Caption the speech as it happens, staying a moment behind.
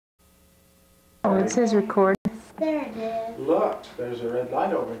Oh, it says record. There it is. Look, there's a red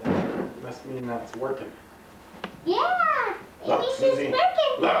light over there. Must mean that's working. Yeah! Look, It's Suzy.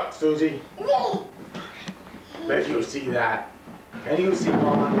 working. Look, Suzy. Did you see that? Can you see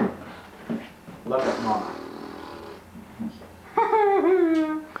Mama? Look at Mama.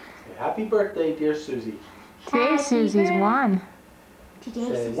 Say happy birthday, dear Suzy. Today Susie's one.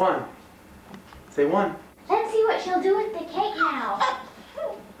 Say one. Say one. Let's see what she'll do with the cake now.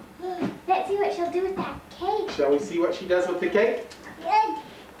 Let's see what she'll do with that cake. Shall we see what she does with the cake?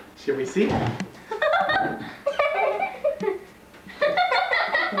 Shall we see?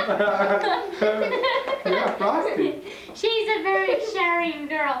 Yeah, Frosty. She's a very sharing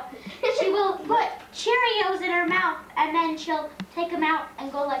girl. She will put Cheerios in her mouth and then she'll take them out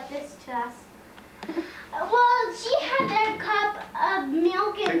and go like this to us. Well, she had a cup of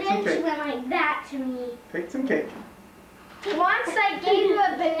milk and then she went like that to me. Take some cake. Once I gave her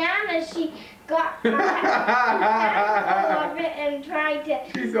a banana, she got full of it and tried to...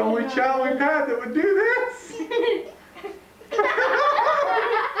 She's the only child we've had that would do this.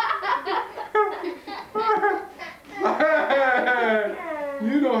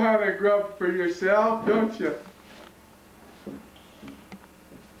 You know how to grub for yourself, don't you?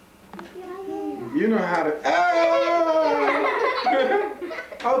 You know how to... Oh!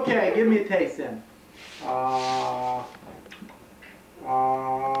 Okay, give me a taste then. Oh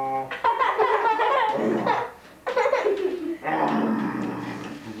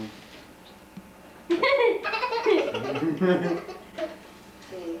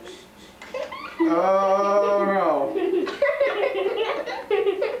no.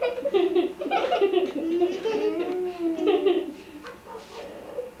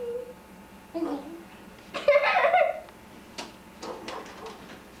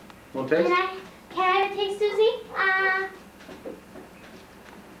 Want to taste? Can I have a taste, Suzy?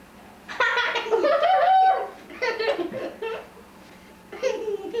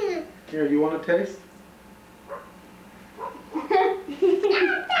 Here, you want to taste?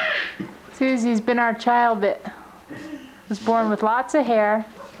 Susie's been our child that was born with lots of hair.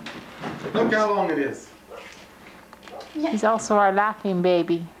 Look how long it is. She's also our laughing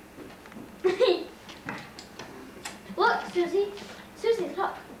baby. Look, Suzy. Suzy,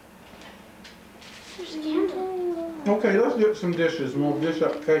 look. There's a candle. Okay, let's get some dishes and we'll dish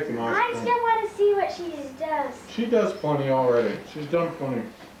up cake and ice I cream. still want to see what she does. She does plenty already. She's done plenty.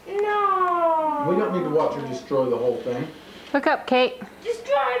 No. We don't need to watch her destroy the whole thing. Look up, Kate.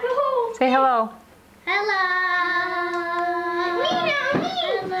 Destroy the whole. Say hello. Hello. Me.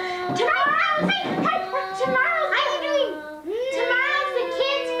 Tomorrow. Hey, tomorrow. How you doing? Tomorrow's the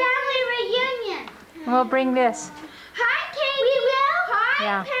kids' family reunion. We'll bring this. Hi, Kate. We will. Hi,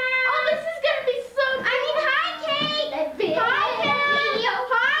 Yeah. Pam. Oh, this is gonna be so good. I mean, hi, Kate. Hi, Pam.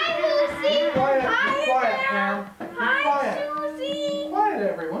 Hi, Lucy. Quiet, Hi, be quiet, Pam. Be Hi, quiet. Suzy. Quiet,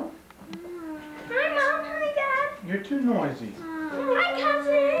 everyone. Hi, Mom. Hi, Dad. You're too noisy. Hi,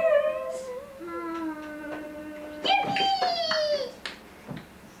 cousins. Yippee!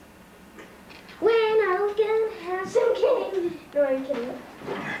 When I'll get have some cake. No, I'm kidding.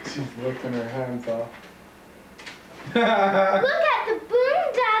 She's licking her hands off. Look at the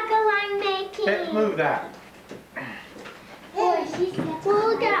boondoggle I'm making. Hey, move that. Well,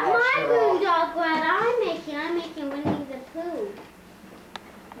 look at my boondoggle what I'm making. I'm making Winnie the Pooh.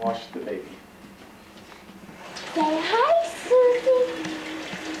 Wash the baby. Say hi, Suzy.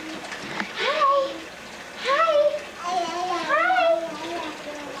 Hi. Hi. Hi.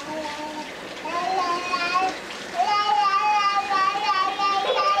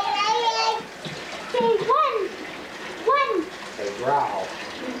 Say one. Say growl.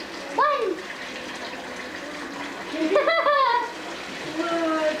 One.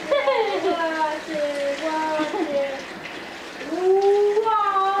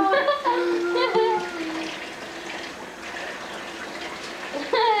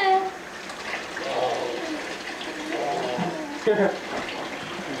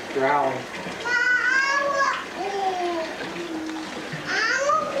 He's growling.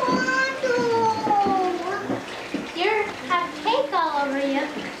 You have cake all over you.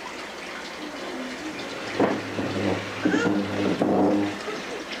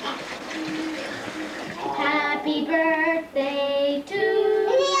 Happy birthday to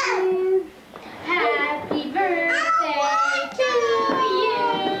you. Happy birthday to you.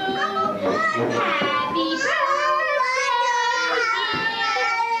 Happy birthday,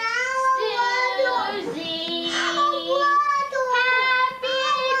 Suzy. Happy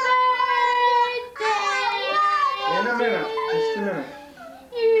birthday. In a minute. Just a minute.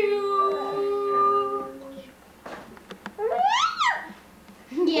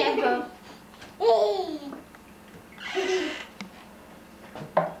 Yeah, go.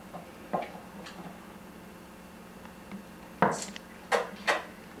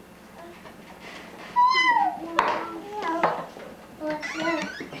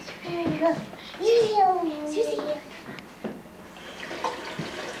 go. Suzy.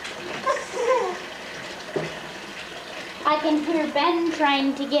 I can hear Ben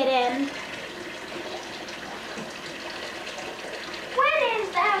trying to get in. When is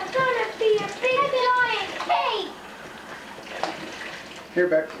that gonna be a big giant cake? Here,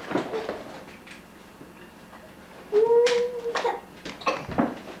 Beck.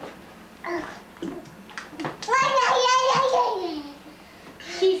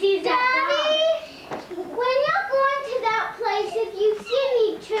 She sees that. Daddy, when you're going to that place, if you see any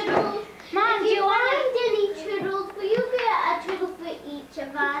turtles, Mom, do you find any turtles, will you get a turtle for each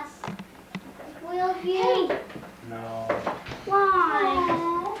of us? Will you? Hey. No. Why?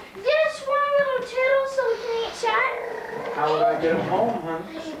 Just one little turtle so we can eat shot. How would I get him home, hon?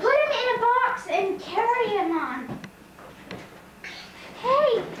 Put him in a box and carry him on.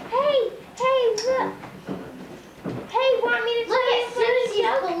 Hey, look. Hey, want me to look at Suzy's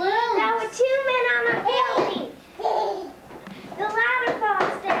balloons? There were 2 men on a building. The ladder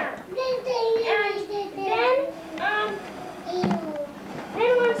falls down.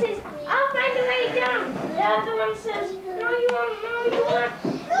 Then one says, I'll find a way down. The other one says, no, you won't.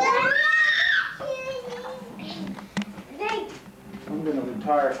 I'm going to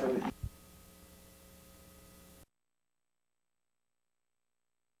retire for the...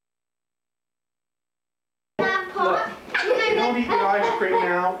 Look, if you don't eat your ice cream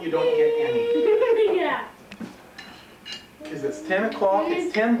now, you don't get any. Yeah. Because it's 10 o'clock,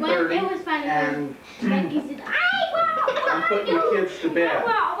 it's 10:30, It was funny. and Becky said, I'm putting the kids to bed.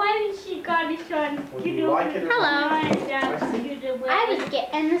 why did she got this on? Would you like it or Hello. not? I was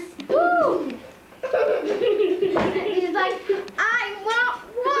getting the spoon. He's like, I want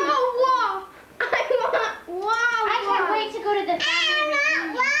wah. I can't wait to go to the family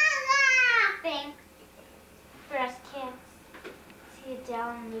thing for us kids. See Adele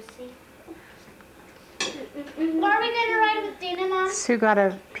and Lucy. Are we gonna ride with Dana, Mom? Sue got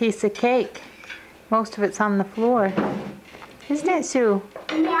a piece of cake. Most of it's on the floor. Isn't it, Sue?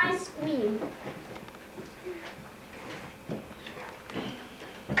 My screen.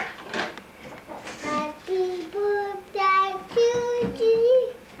 Happy birthday to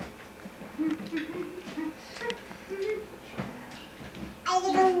you.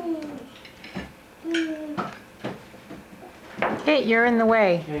 Kate, you're in the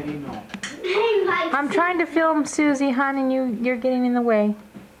way. Katie, no. I'm trying to film Suzy, hon, and you're getting in the way.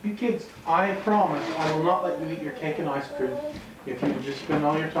 You kids, I promise I will not let you eat your cake and ice cream if you just spend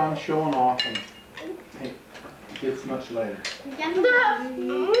all your time showing off and hey, it's much later. The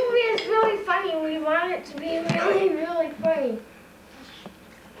movie is really funny. We want it to be really funny.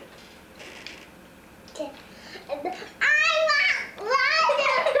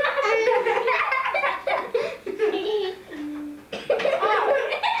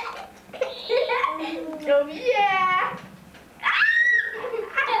 Oh, yeah.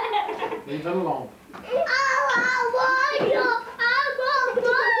 Leave it alone.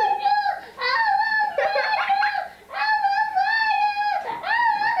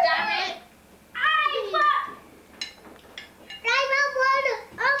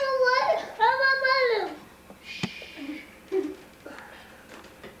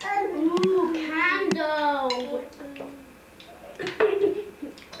 Ooh, candle.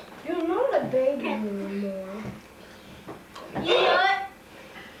 You're not a baby anymore. You know what?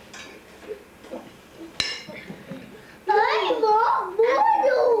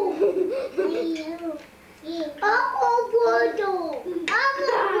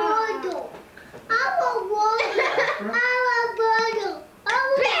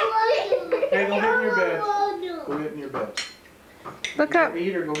 Hey, go get in your bed. Go get in your bed. Look up.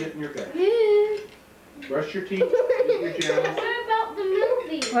 Eat or go get in your bed. Brush your teeth. Eat your jams. What about the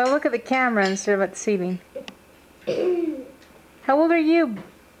movie? Well, look at the camera instead of at the ceiling. How old are you?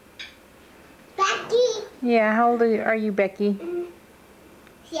 Becky. Yeah, how old are you, Becky?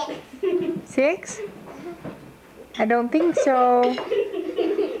 6. 6? I don't think so.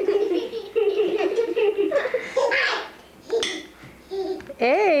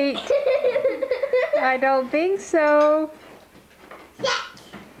 8? I don't think so.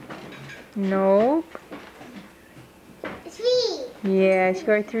 Nope. 3. Yes,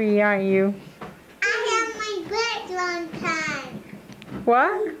 you're 3, aren't you? I have my birthday long time.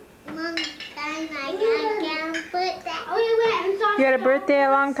 What? Long time I got a birthday. Oh, you went and saw You had a birthday a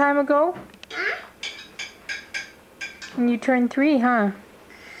long time ago? Huh? And you turned 3, huh?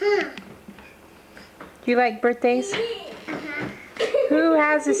 Huh. Do you like birthdays? Uh-huh. Who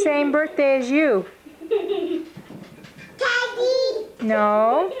has the same birthday as you? Teddy.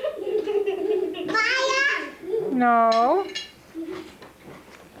 No. Maya. No.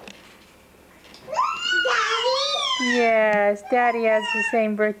 Yes, Daddy has the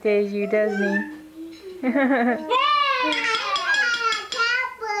same birthday as you, doesn't he?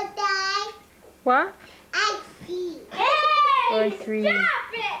 What? Or 3. You're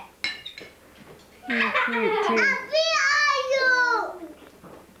cute too.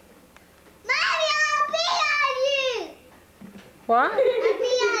 What?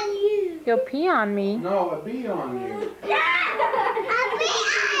 You'll pee on me? No, a bee on you.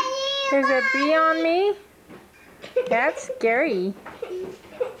 There's a bee on me? That's scary.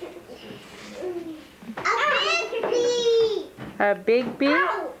 A big bee?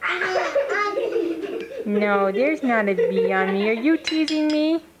 No, there's not a bee on me. Are you teasing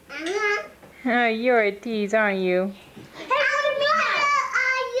me? Oh, you're a tease, aren't you?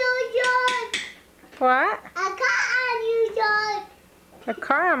 What? A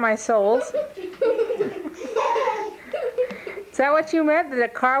car on my soles? Is that what you meant? That a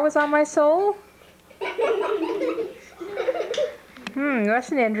car was on my soul?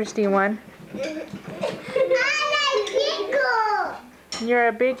 That's an interesting one. You're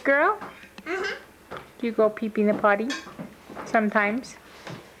a big girl? You go pee-pee in the potty? Sometimes.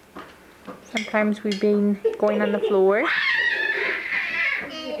 Sometimes we've been going on the floor.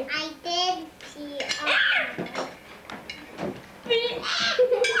 I did pee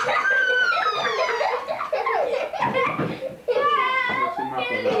That's enough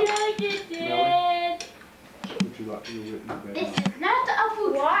of that. Millie, would you like to go get in your bed This now? is not a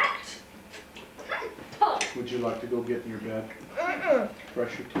food. What? Would you like to go get in your bed?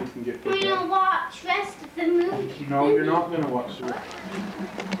 Brush your teeth and get in We're your gonna bed? watch rest of the movie. No, you're not going to watch the Mom,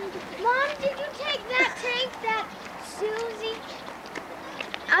 did you take that tape that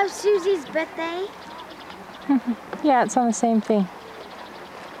Suzy's birthday? Yeah, it's on the same thing.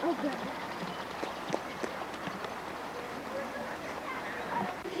 Oh, good.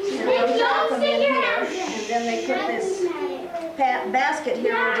 And then they put this basket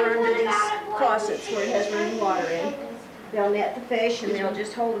here over under these faucets where it has running water in. They'll net the fish and they'll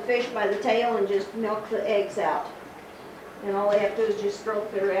just hold the fish by the tail and just milk the eggs out. And all they have to do is just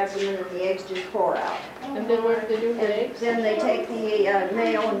stroke their abdomen and the eggs just pour out. And then what do they do with the And eggs? then they take the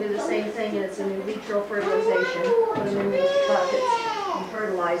male and do the same thing, and it's an in vitro fertilization. Put them in these buckets and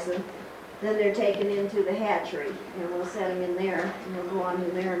fertilize them. Then they're taken into the hatchery, and we'll set them in there, and we'll go on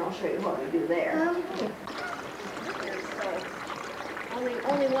in there, and I'll show you what we do there.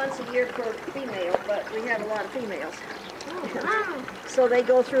 Only once a year per female, but we have a lot of females. So they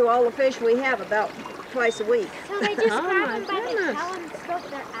go through all the fish we have about twice a week. So they just Oh, grab my them by the goodness. tail and stroke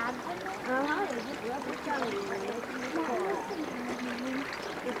their abdomen? They just rub their tongue in there.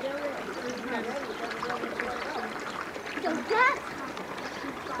 So that's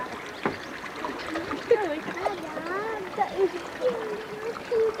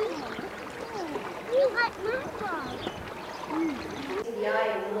you like my dog. The eye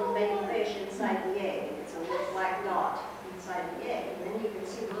of the little baby fish inside the egg. It's a little black dot inside the egg. And then you can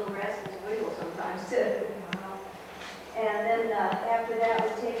see the little rascals wiggle sometimes too. And then after that, we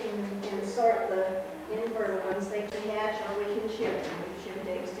take and sort the infertile ones. They can hatch or we can ship them. We ship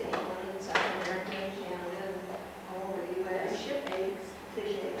eggs to England and South America and Canada and all over the U.S. Ship eggs,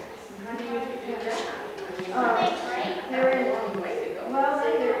 fish eggs. How do you do that? They're in, well,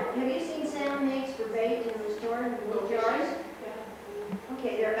 have you seen salmon eggs for bait in the store in little jars?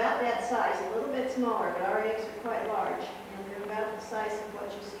 Okay, they're about that size, a little bit smaller, but our eggs are quite large, and they're about the size of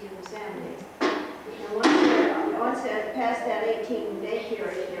what you see in the salmon eggs. And once they're past that 18-day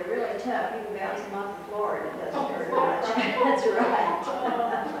period, they're really tough. You can bounce them off the floor and it doesn't hurt much. That's right.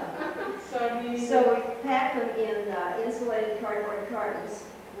 So we pack them in insulated cardboard cartons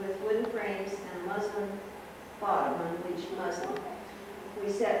with wooden frames and a muslin bottom, unbleached muslin. We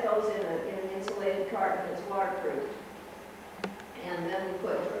set those in an insulated carton that's waterproof. And then we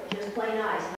put just plain ice.